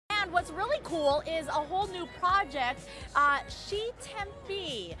And what's really cool is a whole new project, She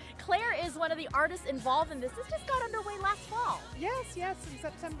Tempe. Claire is one of the artists involved in this. This just got underway last fall. Yes, in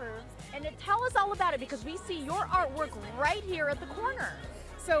September. And tell us all about it, because we see your artwork right here at the corner.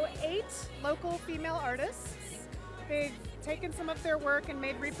 So 8 local female artists. They've taken some of their work and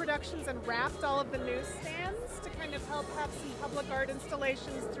made reproductions and wrapped all of the newsstands to kind of help have some public art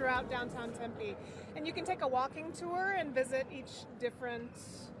installations throughout downtown Tempe. And you can take a walking tour and visit each different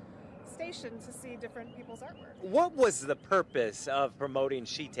station to see different people's artwork. What was the purpose of promoting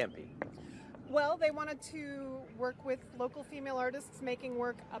She Tempe? Well, they wanted to work with local female artists making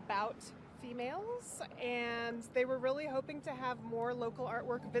work about females, and they were really hoping to have more local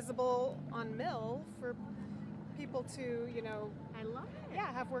artwork visible on Mill for people to, I love it.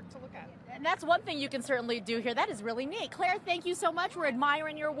 Yeah, have work to look at. And that's one thing you can certainly do here. That is really neat. Claire, thank you so much. We're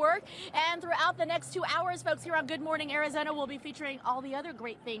admiring your work. And throughout the next 2 hours, folks, here on Good Morning Arizona, we'll be featuring all the other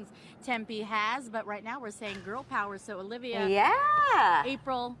great things Tempe has. But right now, we're saying girl power. So, Olivia, yeah,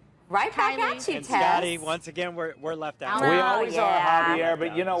 April, right back Kylie, at you, and Tess. Scotty, once again, we're left out. Oh, We always are, yeah. Javier,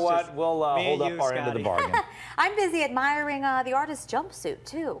 but you know what? We'll hold up our end of the bargain. I'm busy admiring the artist's jumpsuit,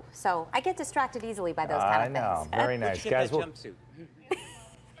 too. So I get distracted easily by those kind of I things. know. Very nice. Guys, That jumpsuit.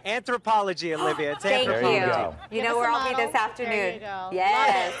 Anthropology, Olivia. It's Thank anthropology. you. you go. You Give know us where a I'll be model. this afternoon. There you go.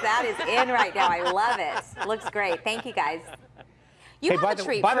 Yes, that is in right now. I love it. Looks great. Thank you, guys. You have a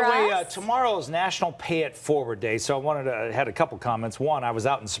treat by the for way, us. tomorrow is National Pay It Forward Day, so I had a couple comments. One, I was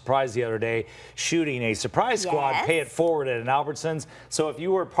out in Surprise the other day shooting a Surprise Squad Yes. Pay It Forward at an Albertsons. So if you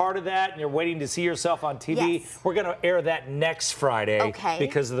were part of that and you're waiting to see yourself on TV, Yes. we're going to air that next Friday Okay.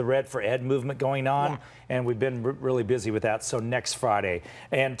 because of the Red for Ed movement going on, Yeah. and we've been really busy with that. So next Friday,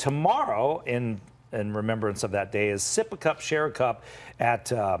 and tomorrow in remembrance of that day is Sip a Cup, Share a Cup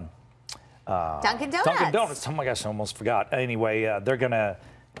at Dunkin' Donuts. Dunkin' Donuts. Oh my gosh, I almost forgot. Anyway, they're gonna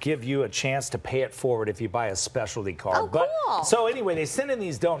give you a chance to pay it forward if you buy a specialty card. Oh, cool. So anyway, they send in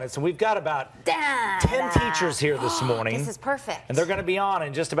these donuts, and we've got about Da, 10 da. teachers here this morning. This is perfect. And they're going to be on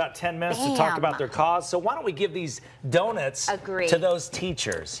in just about 10 minutes to talk Bam. about their cause. So why don't we give these donuts Agreed. to those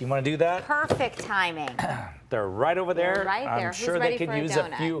teachers? You want to do that? Perfect timing. They're right over there. They're right there. I'm Who's sure ready they could for a use a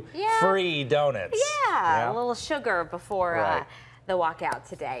donut? few Yeah. free donuts. Yeah, a little sugar before Right. the walkout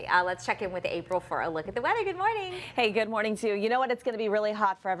today. Let's check in with April for a look at the weather. Good morning. Hey, good morning to you. You know what? It's going to be really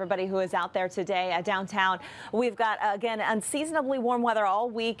hot for everybody who is out there today downtown. We've got, again, unseasonably warm weather all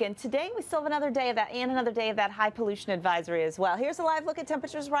week. And today we still have another day of that and another day of that high pollution advisory as well. Here's a live look at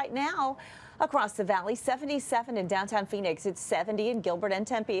temperatures right now. Across the valley, 77 in downtown Phoenix. It's 70 in Gilbert and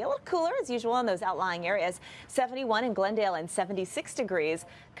Tempe. A little cooler as usual in those outlying areas. 71 in Glendale and 76 degrees.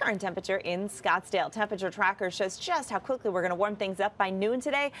 Current temperature in Scottsdale. Temperature tracker shows just how quickly we're going to warm things up by noon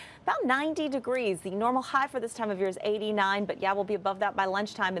today. About 90 degrees. The normal high for this time of year is 89, but yeah, we'll be above that by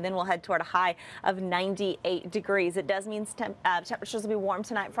lunchtime, and then we'll head toward a high of 98 degrees. It does mean temperatures will be warm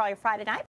tonight for all your Friday night